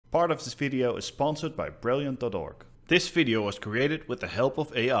Part of this video is sponsored by Brilliant.org. This video was created with the help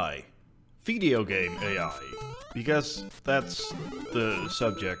of AI. Video game AI. Because that's the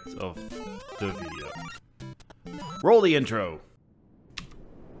subject of the video. Roll the intro.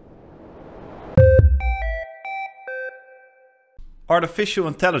 Artificial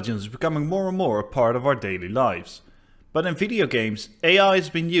intelligence is becoming more and more a part of our daily lives. But in video games, AI has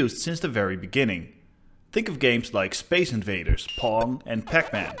been used since the very beginning. Think of games like Space Invaders, Pong and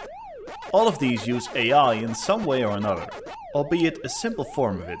Pac-Man. All of these use AI in some way or another, albeit a simple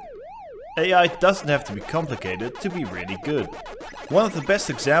form of it. AI doesn't have to be complicated to be really good. One of the best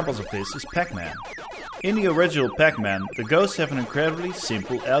examples of this is Pac-Man. In the original Pac-Man, the ghosts have an incredibly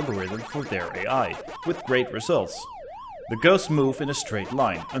simple algorithm for their AI, with great results. The ghosts move in a straight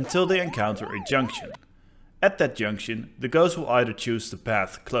line until they encounter a junction. At that junction, the ghost will either choose the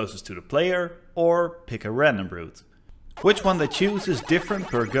path closest to the player or pick a random route. Which one they choose is different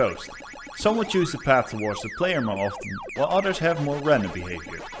per ghost. Some will choose the path towards the player more often, while others have more random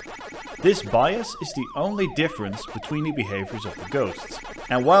behavior. This bias is the only difference between the behaviors of the ghosts.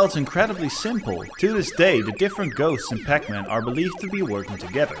 And while it's incredibly simple, to this day the different ghosts in Pac-Man are believed to be working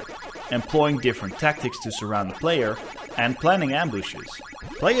together, employing different tactics to surround the player and planning ambushes.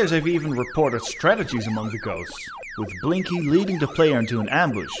 Players have even reported strategies among the ghosts, with Blinky leading the player into an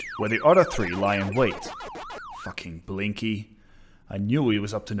ambush where the other three lie in wait. Fucking Blinky. I knew he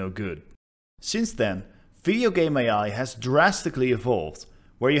was up to no good. Since then, video game AI has drastically evolved,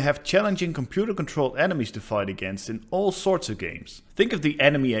 where you have challenging computer-controlled enemies to fight against in all sorts of games. Think of the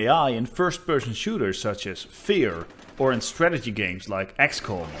enemy AI in first-person shooters such as Fear, or in strategy games like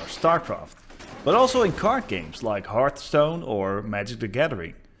XCOM or StarCraft. But also in card games like Hearthstone or Magic the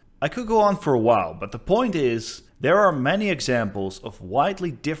Gathering. I could go on for a while, but the point is, there are many examples of widely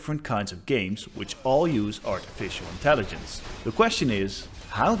different kinds of games which all use artificial intelligence. The question is,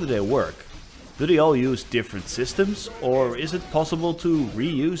 how do they work? Do they all use different systems, or is it possible to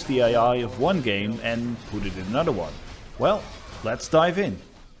reuse the AI of one game and put it in another one? Well, let's dive in.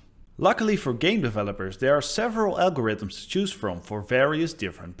 Luckily for game developers, there are several algorithms to choose from for various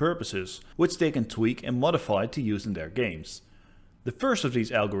different purposes, which they can tweak and modify to use in their games. The first of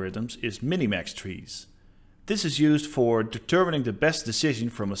these algorithms is MiniMax trees. This is used for determining the best decision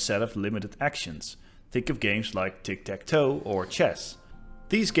from a set of limited actions. Think of games like tic-tac-toe or chess.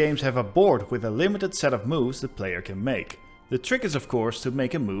 These games have a board with a limited set of moves the player can make. The trick is of course to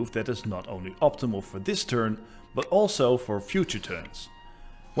make a move that is not only optimal for this turn, but also for future turns.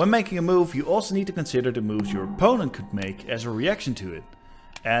 When making a move, you also need to consider the moves your opponent could make as a reaction to it,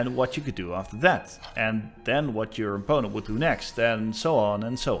 and what you could do after that, and then what your opponent would do next, and so on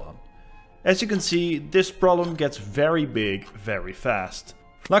and so on. As you can see, this problem gets very big very fast.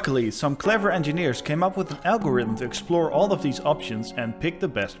 Luckily, some clever engineers came up with an algorithm to explore all of these options and pick the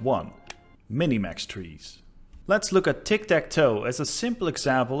best one: MiniMax trees. Let's look at tic-tac-toe as a simple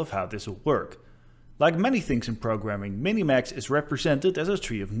example of how this will work. Like many things in programming, MiniMax is represented as a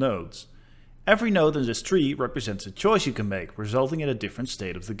tree of nodes. Every node in this tree represents a choice you can make, resulting in a different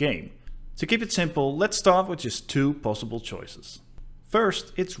state of the game. To keep it simple, let's start with just two possible choices.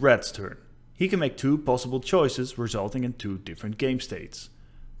 First, it's Red's turn. He can make two possible choices, resulting in two different game states.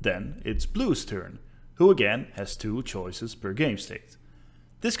 Then it's Blue's turn, who again has two choices per game state.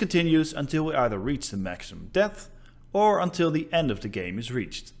 This continues until we either reach the maximum depth, or until the end of the game is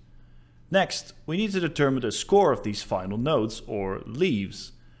reached. Next, we need to determine the score of these final nodes, or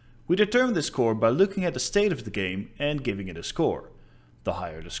leaves. We determine the score by looking at the state of the game and giving it a score. The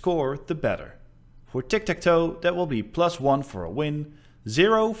higher the score, the better. For tic-tac-toe, that will be +1 for a win,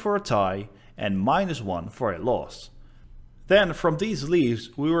 0 for a tie, and -1 for a loss. Then from these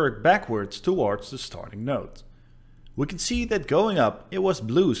leaves we work backwards towards the starting node. We can see that going up it was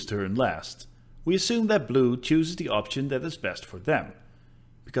Blue's turn last. We assume that Blue chooses the option that is best for them.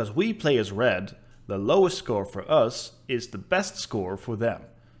 Because we play as Red, the lowest score for us is the best score for them.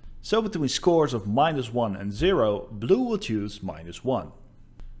 So between scores of -1 and 0, Blue will choose -1.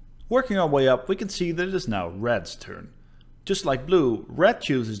 Working our way up, we can see that it is now Red's turn. Just like Blue, Red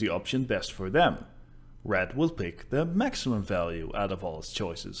chooses the option best for them. Red will pick the maximum value out of all its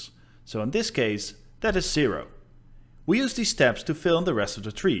choices. So in this case, that is 0. We use these steps to fill in the rest of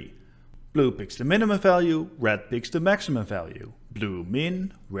the tree. Blue picks the minimum value, Red picks the maximum value. Blue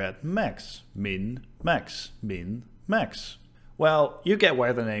min, Red max, min, max, min, max. Well, you get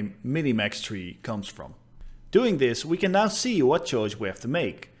where the name MiniMax tree comes from. Doing this, we can now see what choice we have to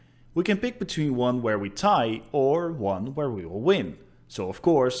make. We can pick between one where we tie or one where we will win. So of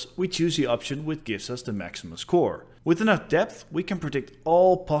course, we choose the option which gives us the maximum score. With enough depth, we can predict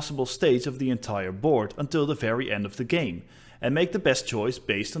all possible states of the entire board until the very end of the game, and make the best choice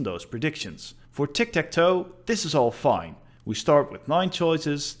based on those predictions. For tic-tac-toe, this is all fine. We start with 9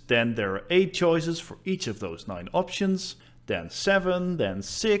 choices, then there are 8 choices for each of those 9 options, then 7, then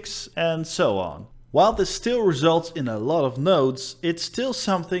 6, and so on. While this still results in a lot of nodes, it's still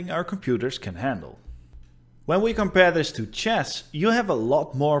something our computers can handle. When we compare this to chess, you have a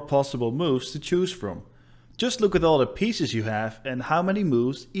lot more possible moves to choose from. Just look at all the pieces you have and how many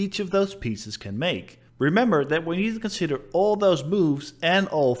moves each of those pieces can make. Remember that we need to consider all those moves and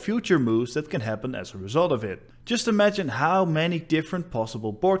all future moves that can happen as a result of it. Just imagine how many different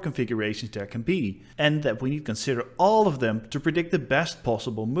possible board configurations there can be, and that we need to consider all of them to predict the best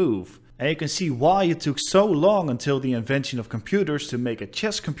possible move. And you can see why it took so long until the invention of computers to make a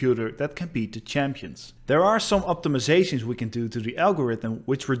chess computer that can beat the champions. There are some optimizations we can do to the algorithm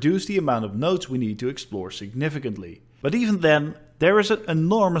which reduce the amount of nodes we need to explore significantly. But even then, there is an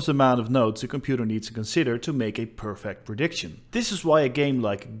enormous amount of nodes the computer needs to consider to make a perfect prediction. This is why a game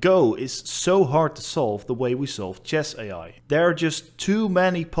like Go is so hard to solve the way we solve chess AI. There are just too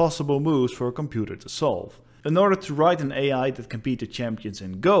many possible moves for a computer to solve. In order to write an AI that can beat the champions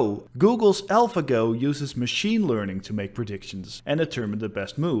in Go, Google's AlphaGo uses machine learning to make predictions and determine the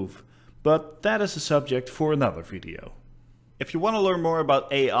best move. But that is a subject for another video. If you want to learn more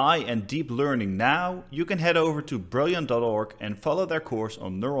about AI and deep learning now, you can head over to brilliant.org and follow their course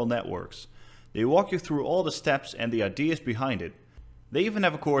on neural networks. They walk you through all the steps and the ideas behind it. They even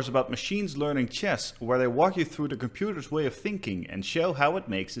have a course about machines learning chess, where they walk you through the computer's way of thinking and show how it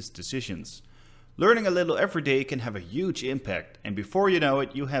makes its decisions. Learning a little every day can have a huge impact, and before you know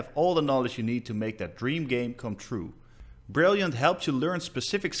it, you have all the knowledge you need to make that dream game come true. Brilliant helps you learn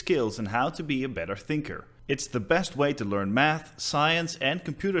specific skills and how to be a better thinker. It's the best way to learn math, science and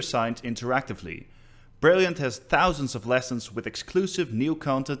computer science interactively. Brilliant has thousands of lessons with exclusive new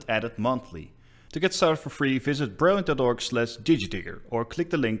content added monthly. To get started for free, visit brilliant.org/digitdigger or click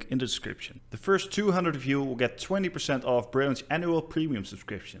the link in the description. The first 200 of you will get 20% off Brilliant's annual premium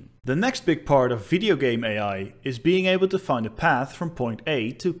subscription. The next big part of video game AI is being able to find a path from point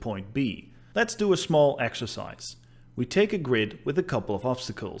A to point B. Let's do a small exercise. We take a grid with a couple of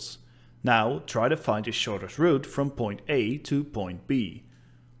obstacles. Now try to find the shortest route from point A to point B.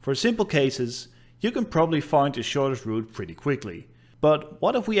 For simple cases, you can probably find the shortest route pretty quickly. But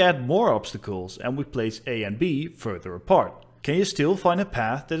what if we add more obstacles and we place A and B further apart? Can you still find a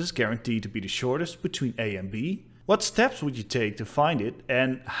path that is guaranteed to be the shortest between A and B? What steps would you take to find it,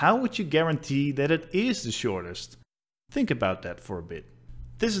 and how would you guarantee that it is the shortest? Think about that for a bit.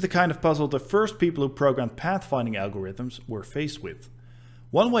 This is the kind of puzzle the first people who programmed pathfinding algorithms were faced with.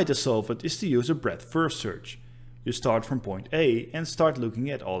 One way to solve it is to use a breadth-first search. You start from point A and start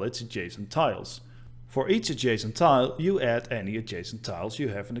looking at all its adjacent tiles. For each adjacent tile, you add any adjacent tiles you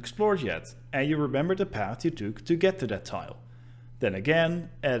haven't explored yet, and you remember the path you took to get to that tile. Then again,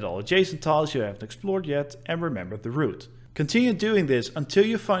 add all adjacent tiles you haven't explored yet and remember the route. Continue doing this until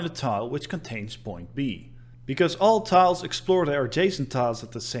you find a tile which contains point B. Because all tiles explore their adjacent tiles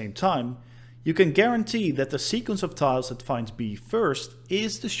at the same time, you can guarantee that the sequence of tiles that finds B first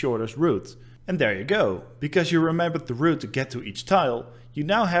is the shortest route. And there you go, because you remembered the route to get to each tile, you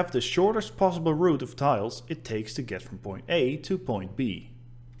now have the shortest possible route of tiles it takes to get from point A to point B.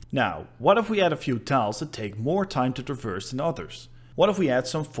 Now, what if we add a few tiles that take more time to traverse than others? What if we add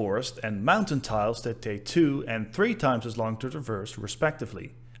some forest and mountain tiles that take 2 and 3 times as long to traverse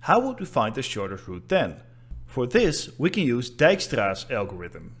respectively? How would we find the shortest route then? For this, we can use Dijkstra's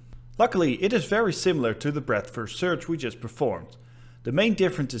algorithm. Luckily, it is very similar to the breadth-first search we just performed. The main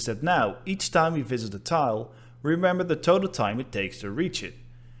difference is that now, each time we visit a tile, we remember the total time it takes to reach it.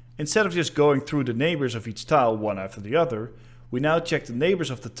 Instead of just going through the neighbors of each tile one after the other, we now check the neighbors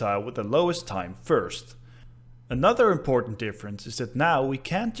of the tile with the lowest time first. Another important difference is that now we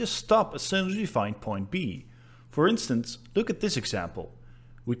can't just stop as soon as we find point B. For instance, look at this example.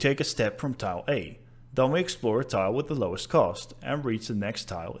 We take a step from tile A. Then we explore a tile with the lowest cost and reach the next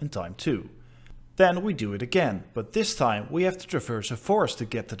tile in time 2. Then we do it again, but this time we have to traverse a forest to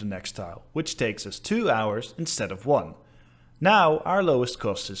get to the next tile, which takes us 2 hours instead of 1. Now our lowest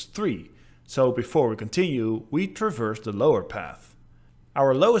cost is 3, so before we continue, we traverse the lower path.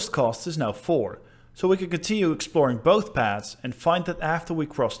 Our lowest cost is now 4, so we can continue exploring both paths and find that after we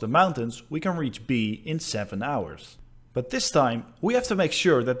cross the mountains, we can reach B in 7 hours. But this time, we have to make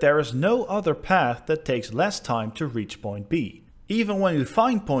sure that there is no other path that takes less time to reach point B. Even when we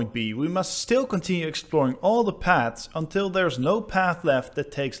find point B, we must still continue exploring all the paths until there is no path left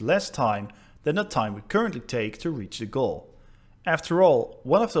that takes less time than the time we currently take to reach the goal. After all,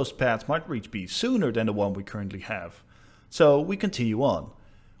 one of those paths might reach B sooner than the one we currently have. So we continue on.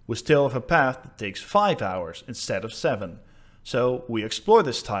 We still have a path that takes 5 hours instead of 7. So we explore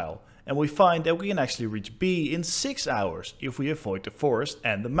this tile and we find that we can actually reach B in 6 hours if we avoid the forest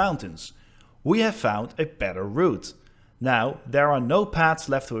and the mountains. We have found a better route. Now there are no paths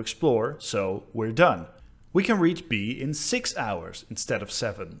left to explore, so we're done. We can reach B in 6 hours instead of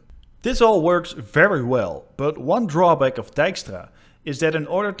 7. This all works very well, but one drawback of Dijkstra is that in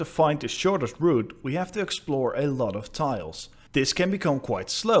order to find the shortest route we have to explore a lot of tiles. This can become quite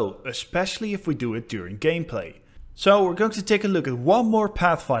slow, especially if we do it during gameplay. So we're going to take a look at one more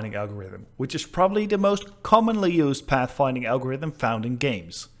pathfinding algorithm, which is probably the most commonly used pathfinding algorithm found in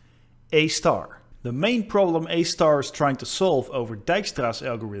games. A*. The main problem A* is trying to solve over Dijkstra's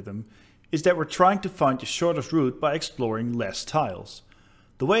algorithm is that we're trying to find the shortest route by exploring less tiles.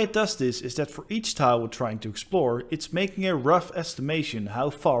 The way it does this is that for each tile we're trying to explore, it's making a rough estimation how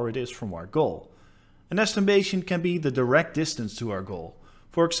far it is from our goal. An estimation can be the direct distance to our goal.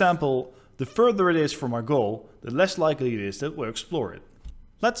 For example, the further it is from our goal, the less likely it is that we'll explore it.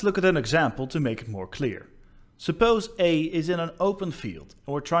 Let's look at an example to make it more clear. Suppose A is in an open field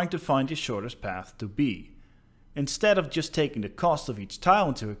and we're trying to find the shortest path to B. Instead of just taking the cost of each tile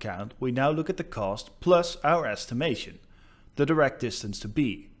into account, we now look at the cost plus our estimation, the direct distance to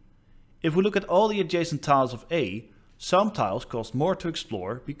B. If we look at all the adjacent tiles of A, some tiles cost more to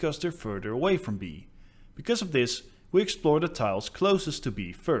explore because they're further away from B. Because of this, we explore the tiles closest to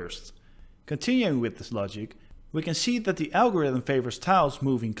B first. Continuing with this logic, we can see that the algorithm favors tiles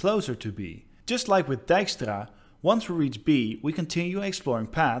moving closer to B. Just like with Dijkstra, once we reach B, we continue exploring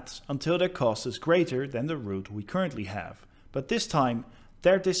paths until their cost is greater than the route we currently have. But this time,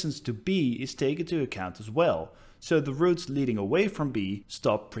 their distance to B is taken into account as well, so the routes leading away from B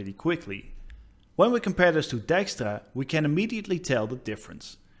stop pretty quickly. When we compare this to Dijkstra, we can immediately tell the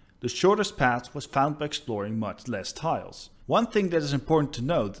difference. The shortest path was found by exploring much less tiles. One thing that is important to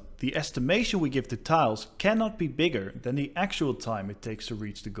note, the estimation we give to tiles cannot be bigger than the actual time it takes to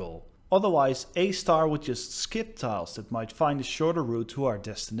reach the goal. Otherwise, A* would just skip tiles that might find a shorter route to our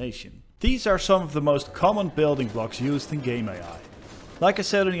destination. These are some of the most common building blocks used in game AI. Like I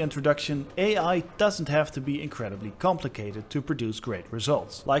said in the introduction, AI doesn't have to be incredibly complicated to produce great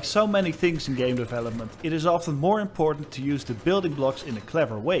results. Like so many things in game development, it is often more important to use the building blocks in a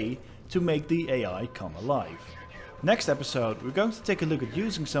clever way to make the AI come alive. Next episode, we're going to take a look at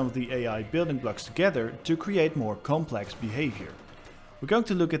using some of the AI building blocks together to create more complex behavior. We're going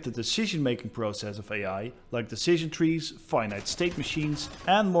to look at the decision-making process of AI, like decision trees, finite state machines,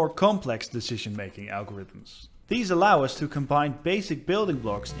 and more complex decision-making algorithms. These allow us to combine basic building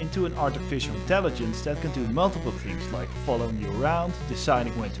blocks into an artificial intelligence that can do multiple things like following you around,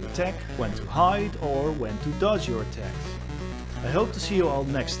 deciding when to attack, when to hide, or when to dodge your attacks. I hope to see you all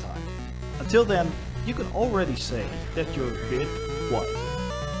next time. Until then, you can already say that you're a bit wiser.